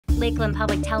Lakeland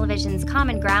Public Television's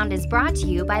Common Ground is brought to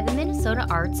you by the Minnesota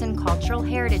Arts and Cultural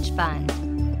Heritage Fund.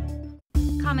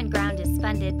 Common Ground is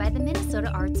funded by the Minnesota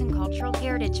Arts and Cultural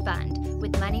Heritage Fund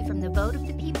with money from the vote of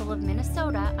the people of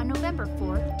Minnesota on November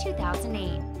 4th,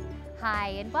 2008. Hi,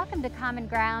 and welcome to Common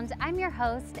Ground. I'm your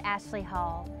host, Ashley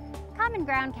Hall. Common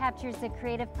Ground captures the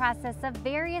creative process of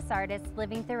various artists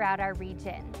living throughout our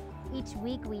region. Each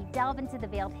week, we delve into the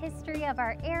veiled history of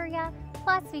our area,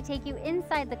 plus we take you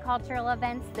inside the cultural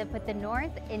events that put the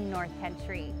North in North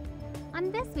Country.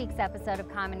 On this week's episode of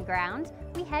Common Ground,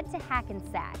 we head to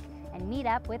Hackensack and meet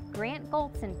up with Grant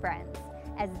Goltz and friends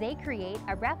as they create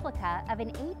a replica of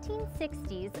an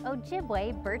 1860s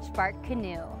Ojibwe birchbark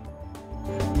canoe.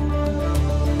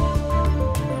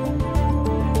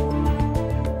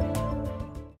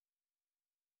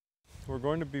 We're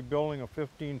going to be building a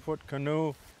 15-foot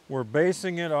canoe. We're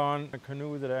basing it on a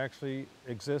canoe that actually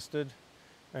existed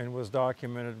and was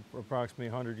documented approximately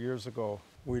 100 years ago.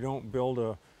 We don't build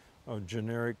a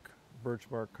generic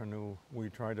birchbark canoe. We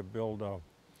try to build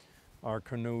our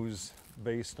canoes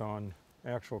based on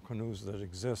actual canoes that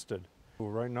existed.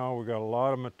 Right now we've got a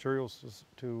lot of materials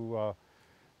to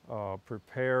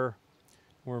prepare.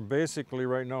 We're basically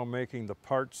right now making the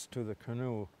parts to the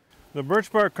canoe. The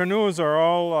birchbark canoes are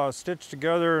all stitched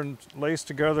together and laced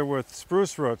together with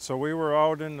spruce roots. So we were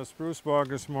out in the spruce bog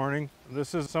this morning.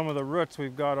 This is some of the roots.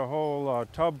 We've got a whole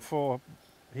tub full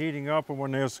heating up, and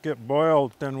when they get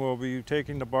boiled, then we'll be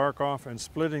taking the bark off and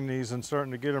splitting these and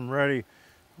starting to get them ready.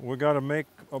 We got to make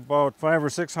about 500 or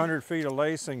 600 feet of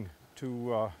lacing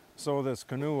to sew this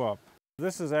canoe up.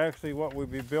 This is actually what we'll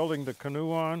be building the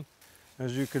canoe on.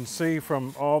 As you can see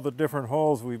from all the different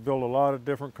holes, we've built a lot of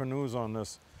different canoes on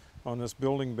this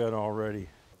building bed already.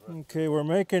 Okay, we're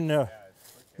making the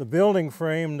building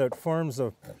frame that forms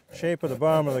the shape of the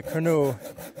bottom of the canoe.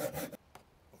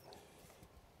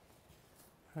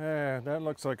 That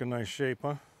looks like a nice shape,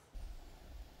 huh?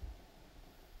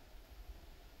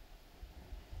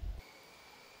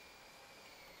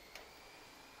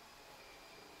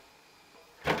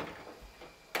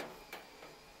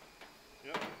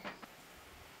 Yep.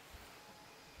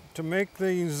 To make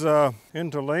these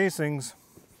into lacings,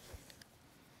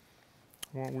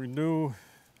 what we do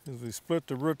is we split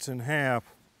the roots in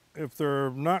half. If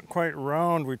they're not quite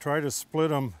round, we try to split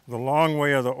them the long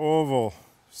way of the oval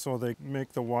so they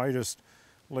make the widest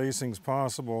lacings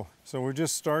possible. So we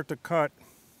just start to cut,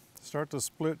 start to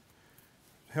split.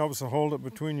 Helps to hold it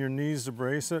between your knees to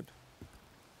brace it.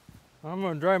 I'm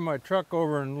going to drive my truck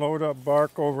over and load up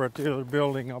bark over at the other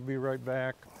building. I'll be right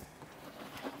back.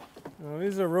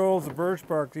 These are rolls of birch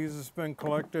bark. These have been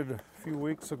collected a few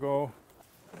weeks ago.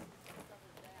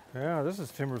 Yeah, this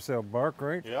is timber sale bark,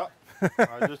 right? Yeah.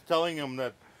 I was just telling him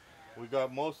that we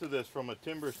got most of this from a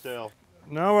timber sale.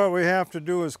 Now what we have to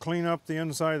do is clean up the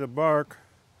inside of the bark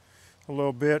a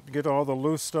little bit, get all the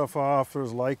loose stuff off.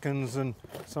 There's lichens and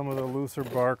some of the looser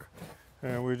bark.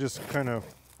 And we just kind of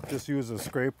use a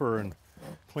scraper and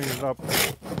clean it up.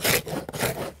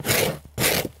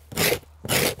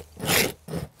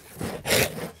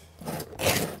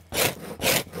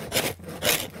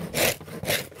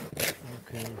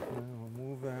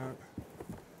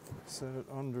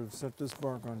 Set this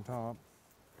bark on top.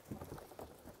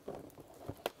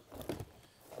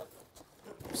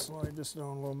 Slide this down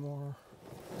a little more.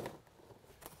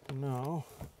 Now,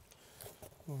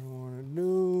 what we want to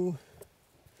do,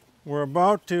 we're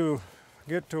about to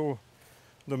get to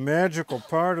the magical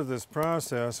part of this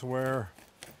process where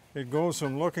it goes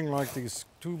from looking like these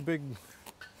two big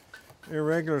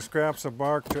irregular scraps of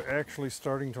bark to actually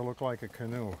starting to look like a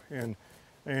canoe. And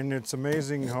it's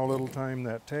amazing how little time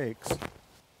that takes.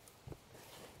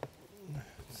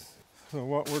 So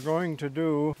what we're going to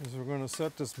do is we're going to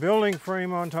set this building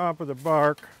frame on top of the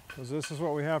bark, because this is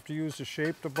what we have to use to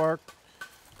shape the bark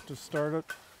to start it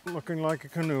looking like a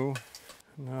canoe.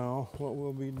 Now what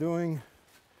we'll be doing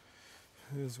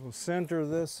is we'll center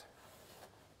this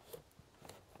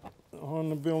on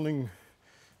the building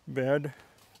bed.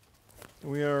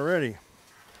 We are ready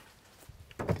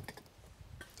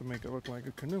to make it look like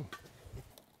a canoe.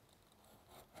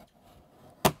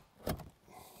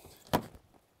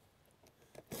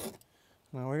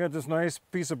 Now we got this nice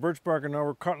piece of birch bark and now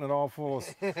we're cutting it all full of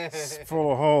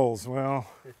holes. Well,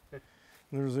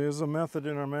 there's a method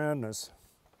in our madness.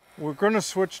 We're going to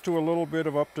switch to a little bit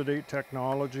of up-to-date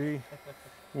technology.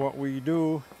 What we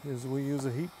do is we use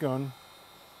a heat gun.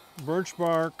 Birch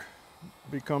bark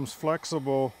becomes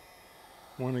flexible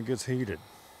when it gets heated.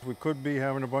 We could be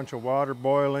having a bunch of water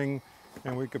boiling,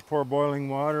 and we could pour boiling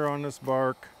water on this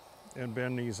bark and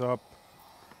bend these up.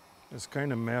 It's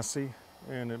kind of messy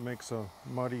and it makes a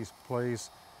muddy place.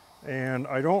 And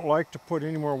I don't like to put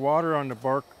any more water on the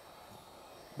bark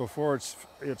before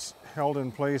it's held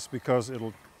in place, because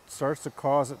it'll starts to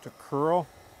cause it to curl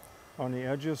on the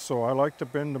edges. So I like to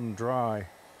bend them dry,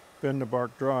 bend the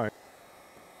bark dry.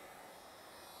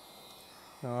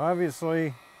 Now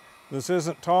obviously this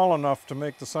isn't tall enough to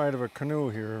make the side of a canoe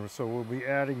here, so we'll be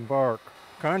adding bark.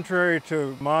 Contrary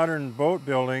to modern boat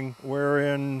building,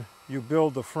 wherein you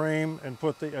build the frame and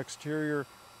put the exterior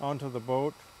onto the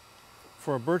boat,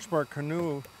 for a birchbark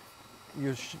canoe,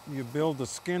 you build the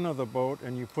skin of the boat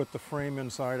and you put the frame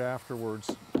inside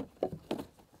afterwards.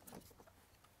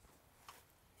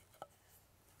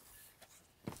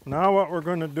 Now what we're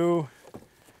going to do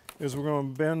is we're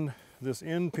going to bend this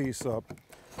end piece up.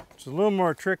 It's a little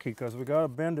more tricky because we got to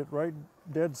bend it right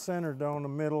dead center down the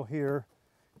middle here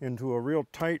into a real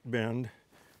tight bend,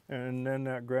 and then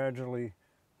that gradually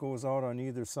goes out on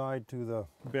either side to the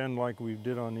bend like we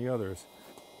did on the others.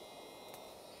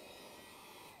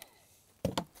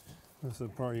 This is the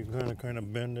part you kind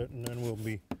of bend it, and then we'll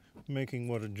be making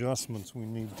what adjustments we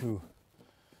need to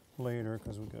later,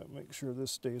 because we got to make sure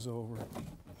this stays over.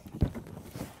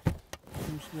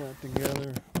 Push that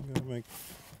together. We got to make.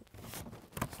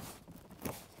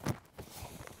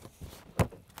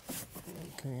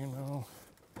 Okay, now.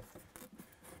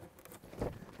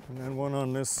 And then one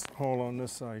on this hole on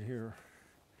this side here.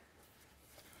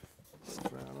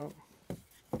 Strap up.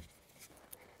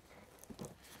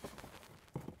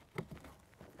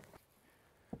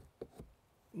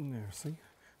 There, see?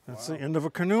 That's the end of a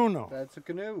canoe now. That's a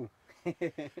canoe.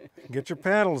 Get your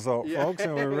paddles out, folks,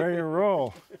 and we're ready to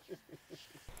roll.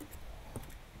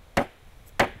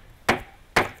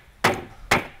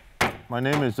 My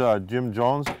name is Jim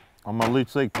Jones. I'm a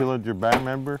Leech Lake Pillager band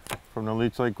member from the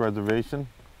Leech Lake Reservation.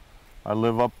 I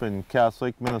live up in Cass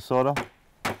Lake, Minnesota.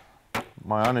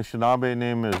 My Anishinaabe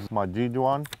name is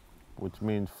Majijuan, which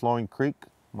means flowing creek.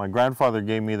 My grandfather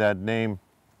gave me that name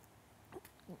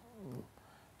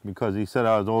because he said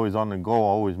I was always on the go,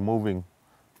 always moving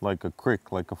like a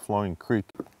creek, like a flowing creek.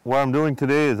 What I'm doing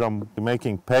today is I'm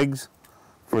making pegs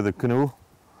for the canoe,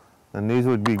 and these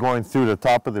would be going through the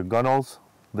top of the gunwales,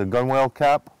 the gunwale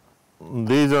cap.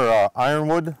 These are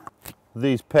ironwood.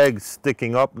 These pegs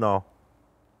sticking up now,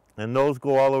 and those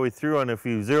go all the way through, and if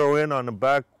you zero in on the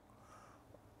back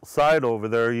side over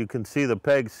there, you can see the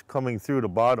pegs coming through the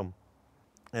bottom.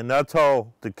 And that's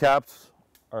how the caps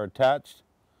are attached.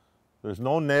 There's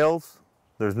no nails,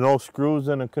 there's no screws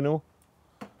in a canoe,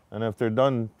 and if they're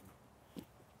done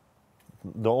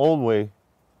the old way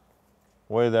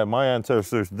that my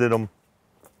ancestors did them,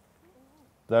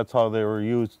 that's how they were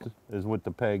used, is with the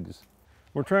pegs.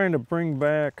 We're trying to bring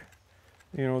back,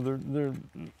 you know,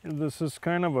 this is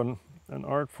kind of an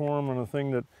art form and a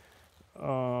thing that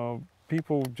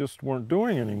people just weren't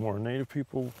doing anymore. Native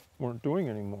people weren't doing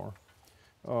anymore.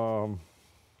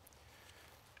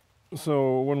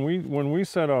 So when we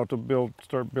set out to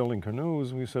start building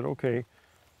canoes, we said, okay,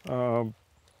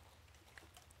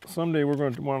 someday we're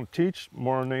going to want to teach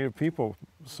more Native people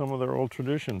some of their old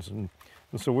traditions, and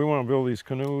so we want to build these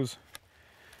canoes.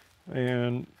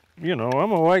 And you know,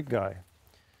 I'm a white guy.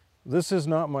 This is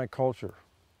not my culture.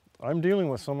 I'm dealing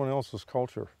with someone else's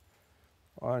culture.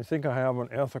 I think I have an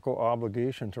ethical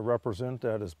obligation to represent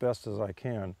that as best as I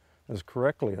can, as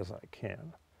correctly as I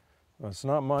can. It's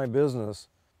not my business.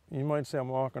 You might say I'm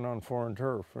walking on foreign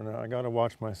turf, and I got to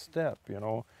watch my step, you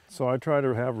know. So I try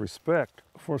to have respect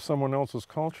for someone else's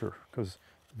culture, because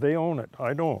they own it,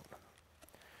 I don't.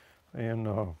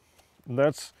 And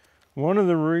that's one of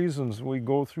the reasons we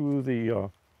go through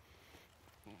the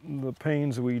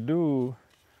pains we do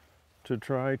to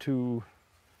try to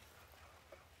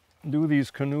do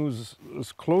these canoes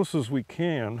as close as we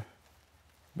can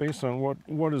based on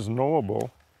what is knowable.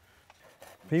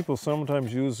 People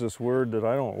sometimes use this word that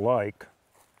I don't like.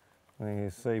 They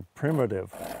say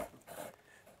primitive.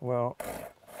 Well,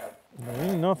 there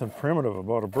ain't nothing primitive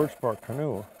about a birchbark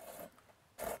canoe.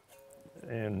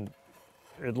 And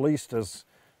at least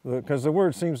because the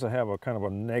word seems to have a kind of a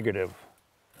negative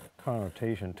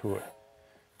connotation to it.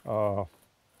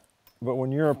 But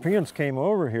when Europeans came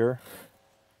over here,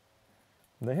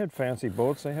 they had fancy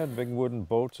boats. They had big wooden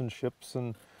boats and ships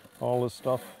and all this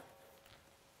stuff.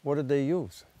 What did they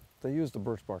use? They used the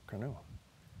birchbark canoe.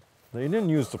 They didn't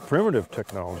use the primitive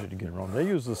technology to get around. They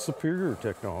used the superior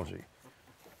technology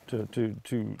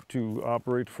to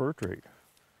operate fur trade.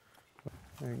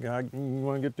 You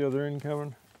want to get the other end,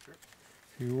 Kevin? Sure.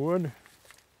 If you would.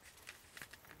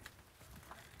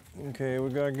 Okay,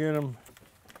 we got to get them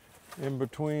in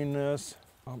between this.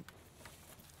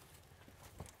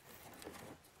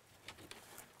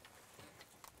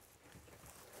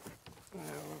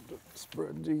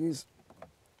 Spread these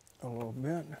a little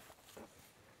bit.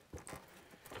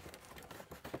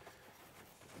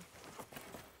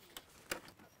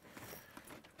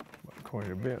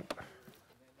 Quite a bit.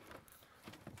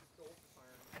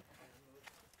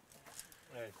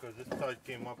 Yeah, because this side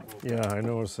came up a little bit. Yeah, I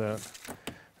noticed that.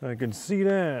 I can see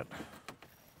that.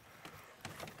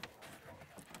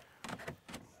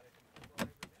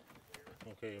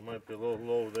 Okay, it might be a little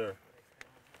low there.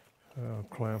 I'll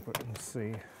clamp it and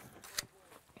see.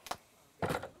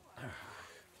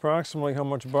 Approximately how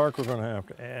much bark we're going to have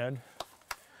to add.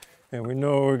 And we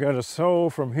know we got to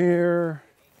sew from here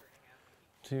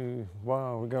to,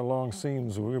 wow, we got long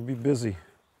seams. We're going to be busy.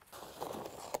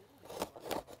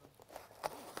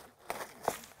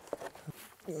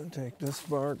 I'm going to take this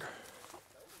bark,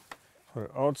 put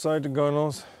it outside the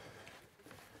gunnels.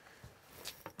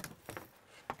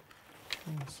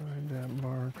 Inside that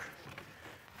bark.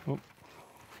 Oh.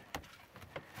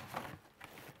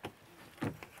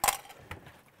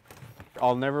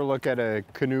 I'll never look at a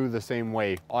canoe the same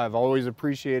way. I've always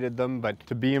appreciated them, but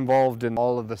to be involved in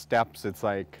all of the steps, it's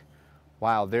like,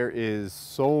 wow, there is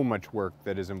so much work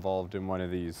that is involved in one of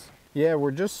these. Yeah,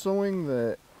 we're just sewing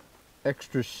the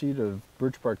extra sheet of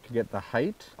birch bark to get the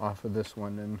height off of this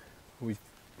one, and we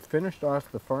finished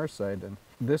off the far side. And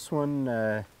this one,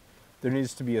 there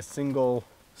needs to be a single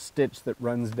stitch that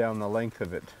runs down the length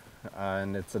of it,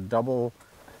 and it's a double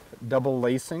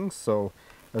lacing, so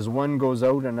as one goes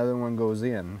out, another one goes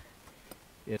in.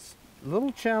 It's a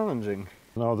little challenging.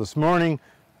 Now this morning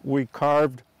we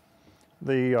carved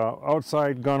the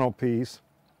outside gunnel piece.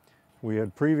 We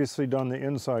had previously done the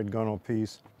inside gunnel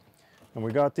piece, and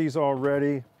we got these all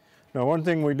ready. Now one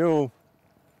thing we do,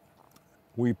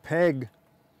 we peg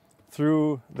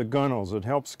through the gunnels. It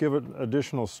helps give it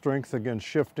additional strength against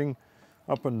shifting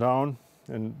up and down,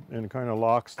 and kind of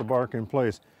locks the bark in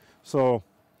place. So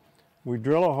we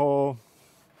drill a hole.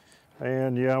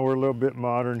 And yeah, we're a little bit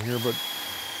modern here, but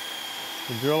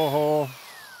we drill a hole.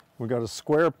 We got a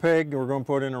square peg, and we're going to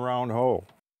put in a round hole.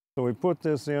 So we put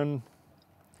this into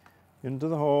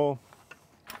the hole.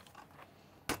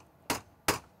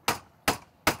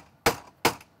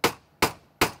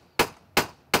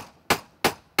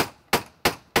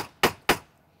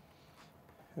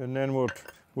 And then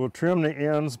we'll trim the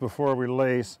ends before we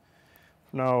lace.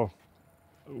 Now,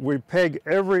 we peg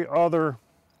every other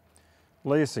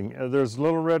lacing. There's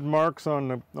little red marks on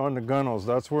the gunnels.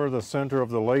 That's where the center of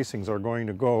the lacings are going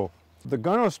to go. The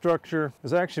gunnel structure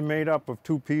is actually made up of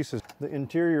two pieces. The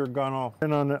interior gunnel,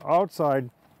 and on the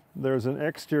outside there's an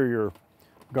exterior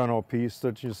gunnel piece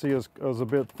that you see is a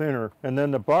bit thinner. And then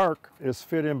the bark is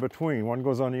fit in between. One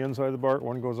goes on the inside of the bark,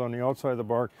 one goes on the outside of the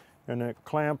bark, and it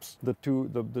clamps the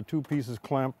two pieces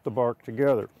clamp the bark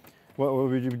together. What we'll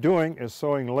be doing is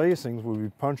sewing lacings. We'll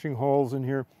be punching holes in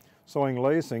here, sewing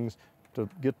lacings to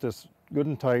get this good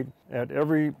and tight at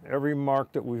every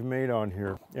mark that we've made on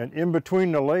here. And in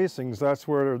between the lacings, that's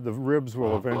where the ribs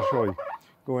will eventually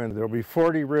go in. There'll be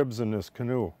 40 ribs in this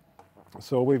canoe.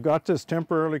 So we've got this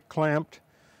temporarily clamped,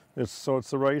 so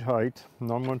it's the right height.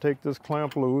 Now I'm going to take this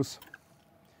clamp loose,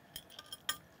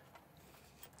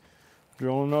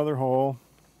 drill another hole.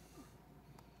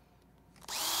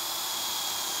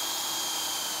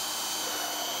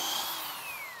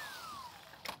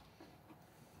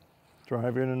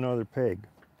 Drive in another peg.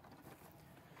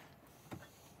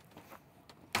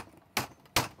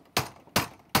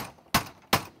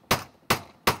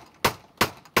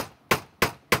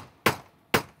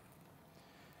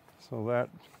 So that,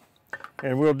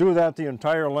 and we'll do that the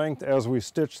entire length as we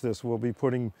stitch this. We'll be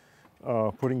putting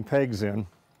pegs in.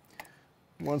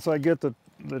 Once I get the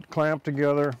clamp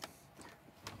together,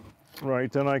 right,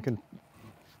 then I can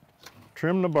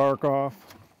trim the bark off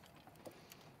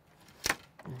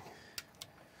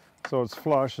so it's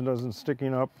flush and doesn't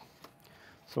sticking up,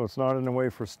 so it's not in the way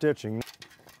for stitching.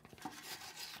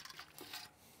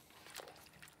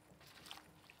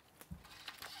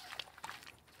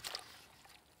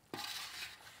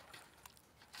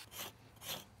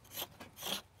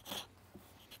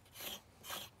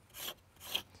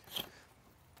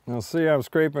 Now see, I'm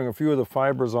scraping a few of the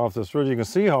fibers off this root. You can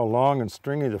see how long and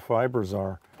stringy the fibers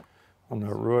are on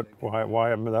the root.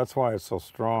 That's why it's so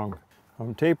strong.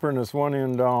 I'm tapering this one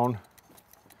end down,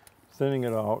 thinning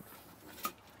it out.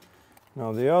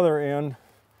 Now the other end,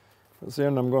 this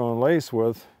end I'm going to lace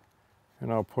with,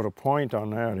 and I'll put a point on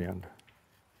that end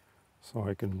so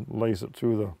I can lace it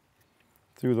through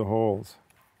the holes.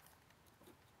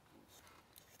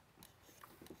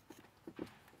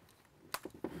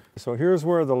 So here's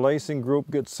where the lacing group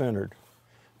gets centered,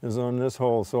 is on this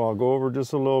hole. So I'll go over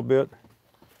just a little bit,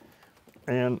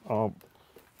 and I'll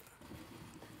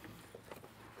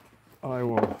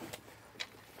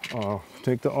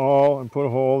take the awl and put a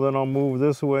hole, then I'll move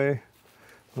this way.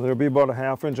 They'll be about a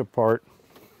 1/2 inch apart.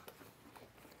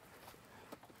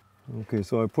 Okay,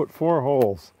 so I put 4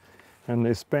 holes and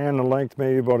they span the length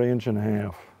maybe about 1.5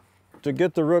 inches. To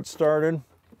get the root started,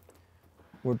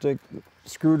 we'll take the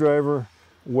screwdriver,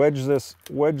 wedge this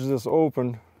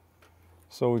open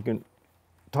so we can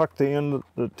tuck the end,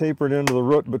 the tapered end of the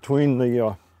root between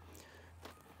the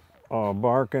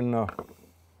bark and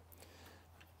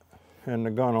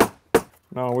the gunnel.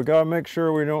 Now we got to make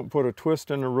sure we don't put a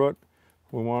twist in the root.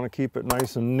 We want to keep it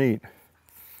nice and neat.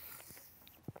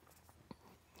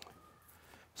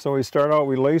 So we start out,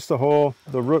 we lace the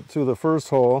root through the first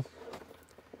hole.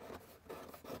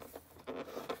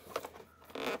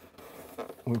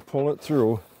 We pull it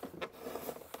through.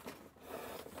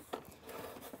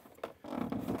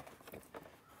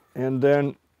 And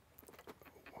then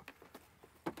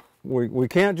we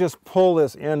can't just pull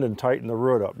this end and tighten the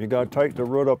root up. You got to tighten the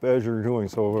root up as you're doing.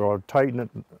 So we're going to tighten it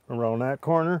around that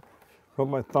corner, put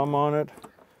my thumb on it.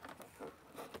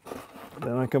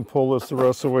 Then I can pull this the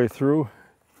rest of the way through.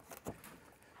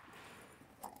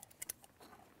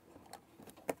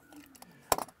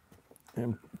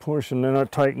 And push, and then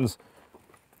it tightens.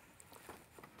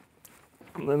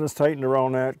 And then it's tightened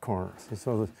around that corner.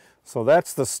 So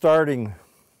that's the starting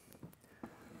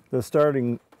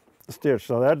stitch.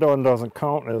 So that one doesn't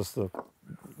count as the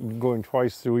going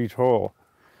twice through each hole.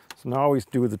 So now we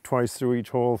do the twice through each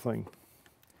hole thing.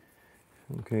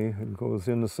 Okay, it goes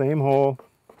in the same hole.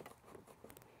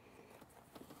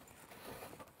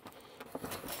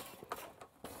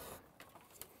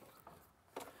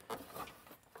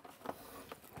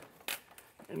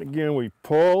 And again, we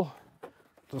pull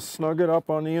to snug it up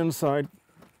on the inside,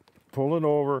 pull it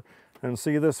over, and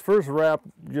see this first wrap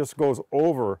just goes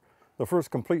over, the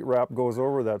first complete wrap goes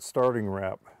over that starting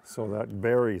wrap, so that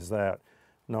buries that.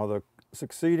 Now the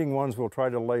succeeding ones we'll try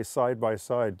to lay side by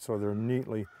side so they're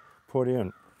neatly put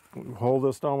in. We hold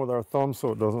this down with our thumb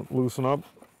so it doesn't loosen up.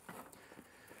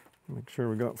 Make sure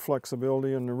we got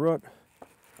flexibility in the root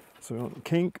so we don't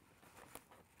kink.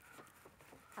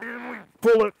 And we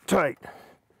pull it tight.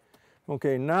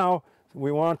 Okay, now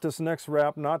we want this next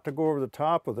wrap not to go over the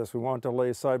top of this. We want to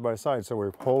lay side by side. So we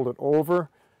hold it over,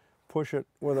 push it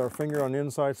with our finger on the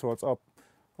inside so it's up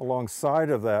alongside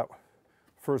of that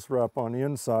first wrap on the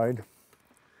inside.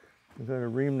 We've got to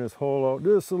ream this hole out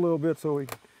just a little bit so we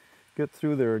can get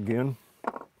through there again.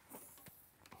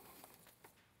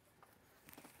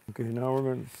 Okay, now we're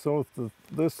going to sew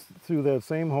this through that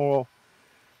same hole.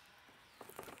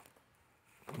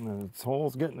 And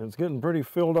it's getting pretty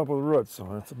filled up with roots, so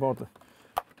that's about the.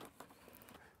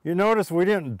 You notice we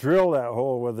didn't drill that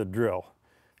hole with a drill,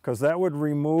 because that would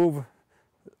remove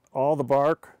all the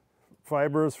bark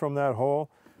fibers from that hole.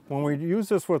 When we use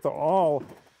this with the awl,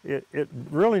 it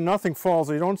really nothing falls.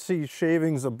 You don't see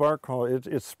shavings of bark hole.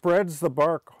 It spreads the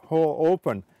bark hole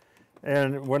open,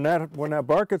 and when that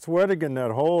bark gets wet again,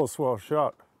 that hole is swell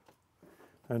shut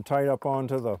and tied up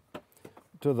onto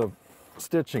the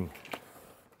stitching.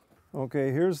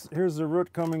 Okay, here's the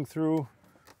root coming through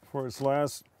for its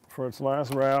last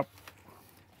wrap.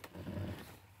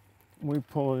 We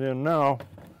pull it in now.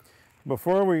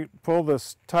 Before we pull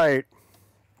this tight,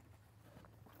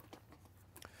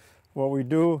 what we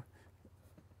do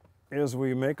is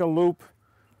we make a loop.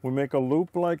 We make a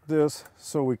loop like this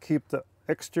so we keep the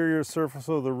exterior surface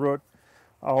of the root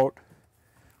out.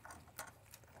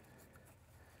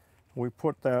 We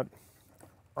put that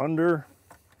under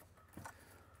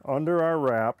our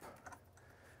wrap.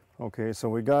 Okay, so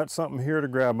we got something here to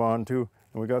grab onto,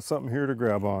 and we got something here to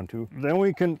grab onto. Then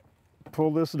we can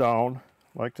pull this down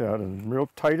like that, and real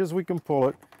tight as we can pull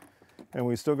it. And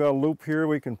we still got a loop here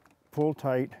we can pull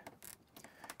tight.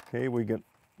 Okay, we get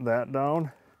that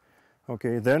down.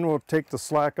 Okay, then we'll take the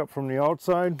slack up from the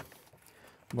outside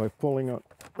by pulling up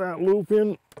that loop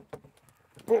in,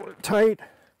 pull it tight.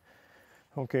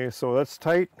 Okay, so that's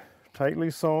tight, tightly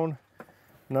sewn.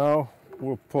 Now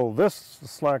we'll pull this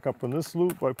slack up in this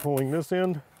loop by pulling this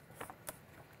end.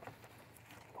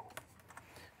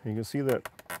 You can see that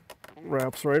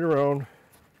wraps right around.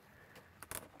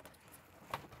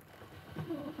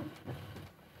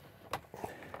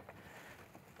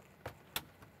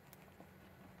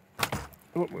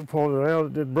 Oh, we pulled it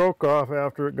out. It broke off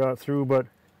after it got through, but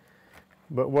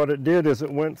what it did is it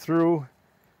went through,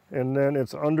 and then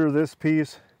it's under this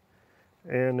piece,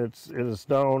 and it is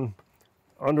down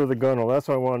under the gunnel. That's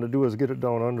what I wanted to do, is get it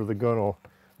down under the gunnel,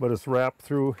 but it's wrapped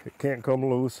through. It can't come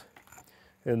loose.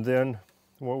 And then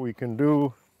what we can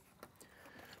do,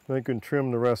 we can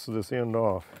trim the rest of this end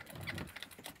off,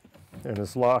 and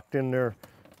it's locked in there.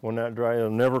 When that dries,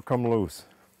 it'll never come loose.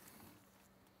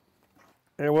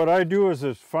 And what I do is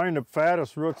find the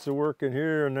fattest roots to work in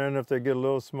here, and then if they get a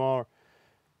little smaller,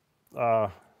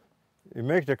 you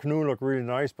make the canoe look really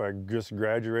nice by just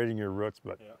graduating your roots,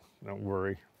 but don't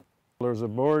worry. There's a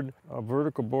board, a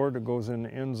vertical board that goes in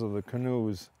the ends of the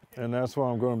canoes, and that's what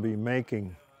I'm going to be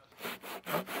making.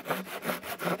 A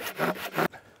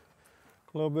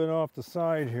little bit off the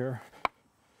side here.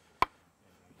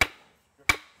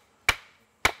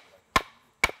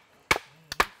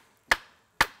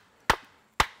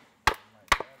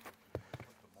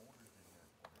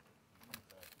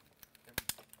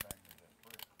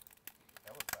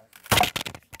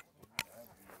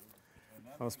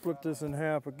 I'll split this in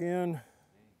half again.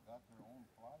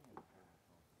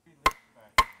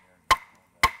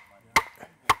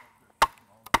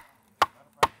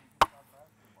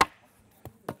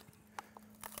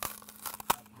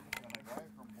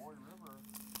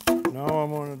 Now what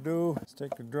I'm going to do is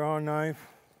take the draw knife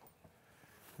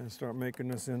and start making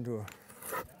this into a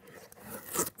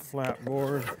flat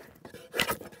board.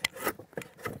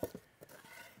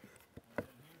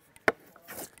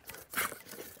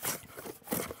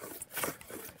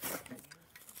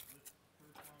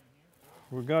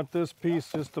 We got this piece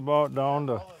just about down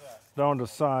to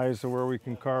size to where we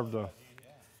can carve the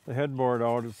headboard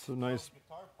out. It's a nice,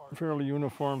 fairly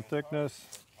uniform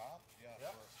thickness.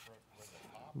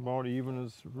 About even,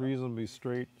 is reasonably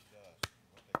straight.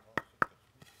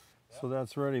 So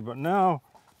that's ready. But now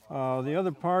the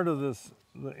other part of this,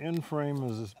 the end frame,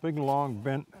 is this big long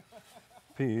bent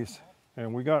piece,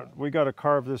 and we got to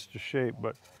carve this to shape.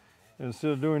 But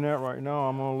instead of doing that right now,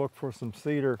 I'm going to look for some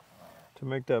cedar to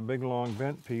make that big long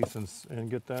bent piece and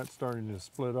get that starting to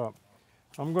split up.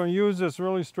 I'm going to use this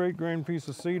really straight grain piece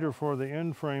of cedar for the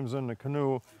end frames in the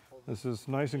canoe. This is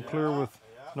nice and clear with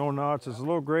no knots. It's a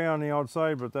little gray on the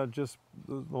outside, but that's just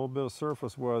a little bit of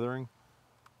surface weathering.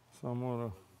 So I'm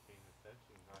going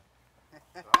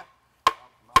to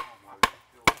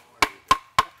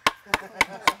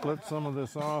split some of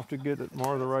this off to get it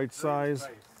more the right size.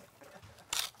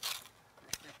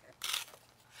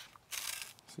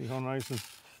 See how nice and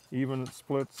even it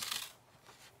splits.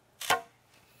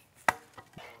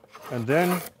 And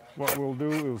then what we'll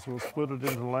do is we'll split it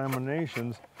into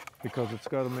laminations, because it's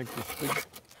got to make this big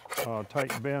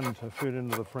tight bend to fit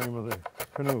into the frame of the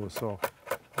canoe. So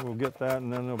we'll get that,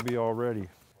 and then it'll be all ready.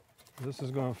 This is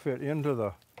going to fit into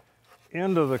the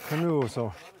end of the canoe.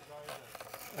 So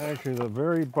actually the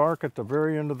very bark at the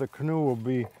very end of the canoe will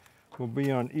be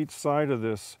on each side of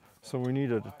this. So we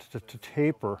need it to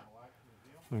taper.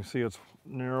 You can see it's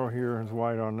narrow here and it's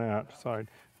wide on that side.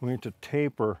 We need to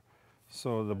taper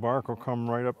so the bark will come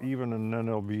right up even, and then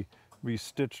it'll be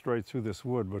stitched right through this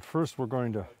wood. But first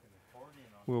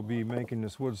we'll be making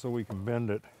this wood so we can bend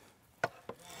it.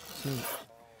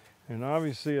 And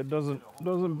obviously it doesn't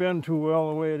bend too well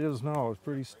the way it is now. It's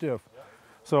pretty stiff.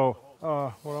 So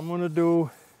what I'm going to do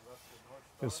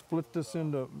is split this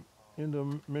into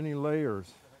many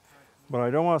layers. But I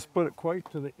don't want to split it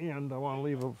quite to the end. I want to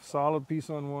leave a solid piece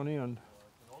on one end.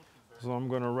 So I'm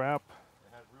going to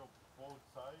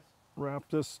wrap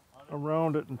this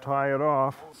around it and tie it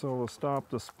off so it'll stop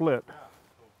the split.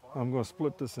 I'm going to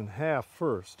split this in half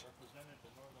first.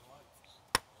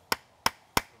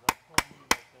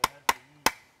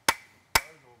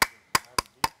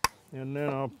 And then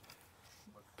I'll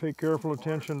pay careful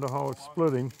attention to how it's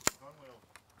splitting.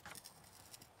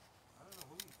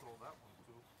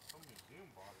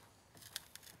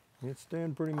 It's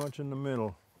staying pretty much in the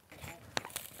middle.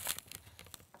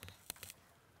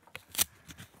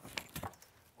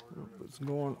 It's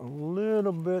going a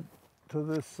little bit to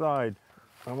this side.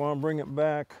 I want to bring it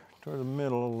back to the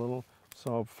middle a little,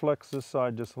 so I'll flex this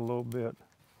side just a little bit.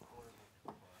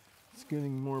 It's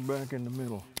getting more back in the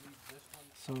middle.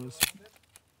 So it's,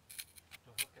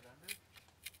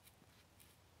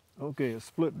 okay, it's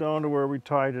split down to where we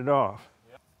tied it off.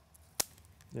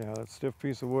 Yeah, that stiff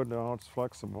piece of wood now, it's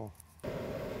flexible.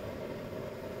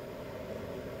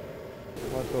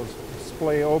 Let those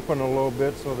splay open a little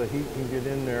bit so the heat can get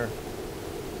in there.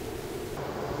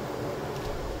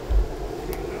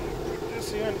 Put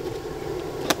this in.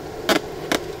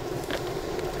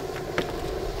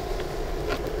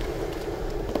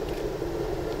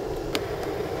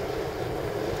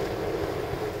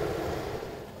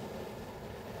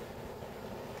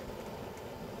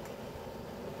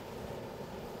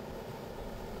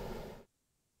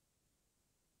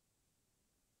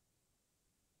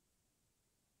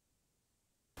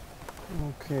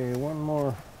 Okay, one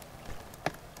more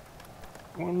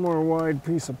wide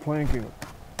piece of planking.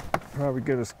 Probably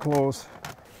get us close.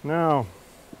 Now,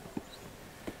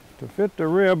 to fit the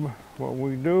rib, what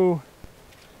we do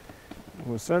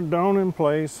We'll set it down in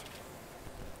place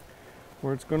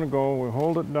where it's going to go. We'll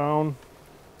hold it down.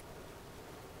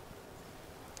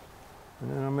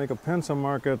 And then I'll make a pencil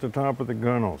mark at the top of the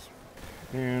gunnels.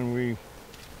 And we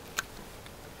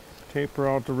taper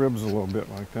out the ribs a little bit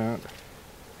like that.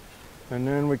 And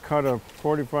then we cut a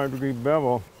 45-degree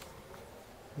bevel.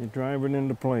 You drive it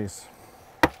into place.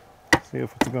 See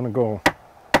if it's going to go.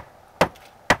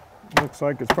 Looks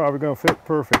like it's probably going to fit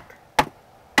perfect.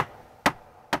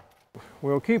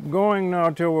 We'll keep going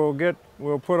now till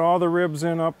we'll put all the ribs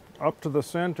in up to the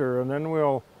center, and then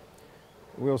we'll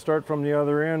start from the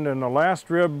other end, and the last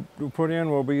rib we put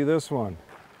in will be this one.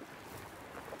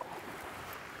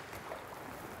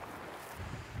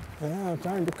 Yeah,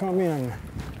 time to come in.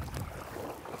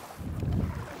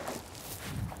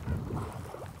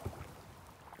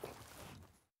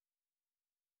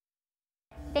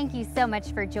 Thank you so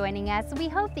much for joining us. We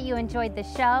hope that you enjoyed the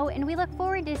show, and we look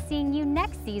forward to seeing you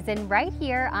next season right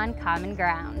here on Common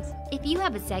Ground. If you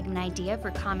have a segment idea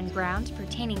for Common Ground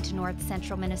pertaining to North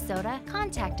Central Minnesota,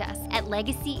 contact us at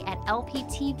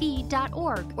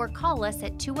legacy@lptv.org or call us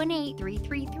at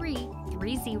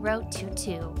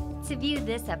 218-333-3022. To view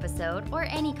this episode or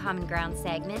any Common Ground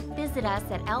segment, visit us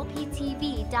at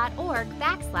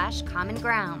lptv.org/Common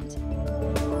Ground.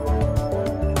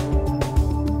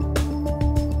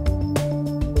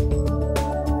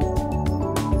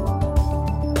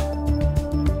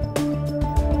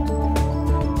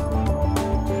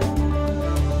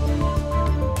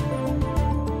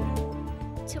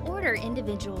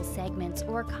 Individual segments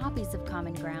or copies of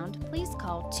Common Ground, please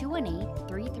call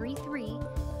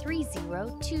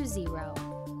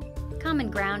 218-333-3020. Common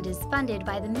Ground is funded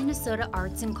by the Minnesota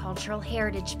Arts and Cultural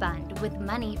Heritage Fund with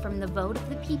money from the vote of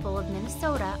the people of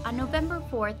Minnesota on November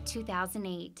 4th,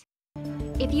 2008.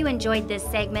 If you enjoyed this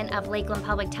segment of Lakeland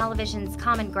Public Television's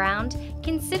Common Ground,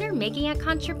 consider making a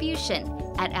contribution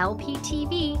at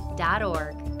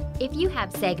lptv.org. If you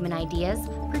have segment ideas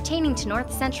pertaining to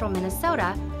North Central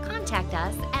Minnesota, contact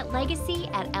us at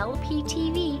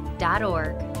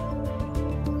legacy@lptv.org.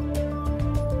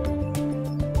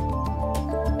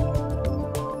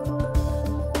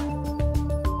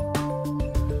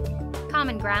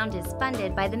 Common Ground is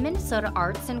funded by the Minnesota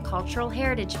Arts and Cultural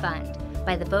Heritage Fund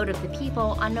by the vote of the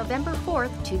people on November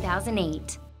 4th,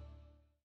 2008.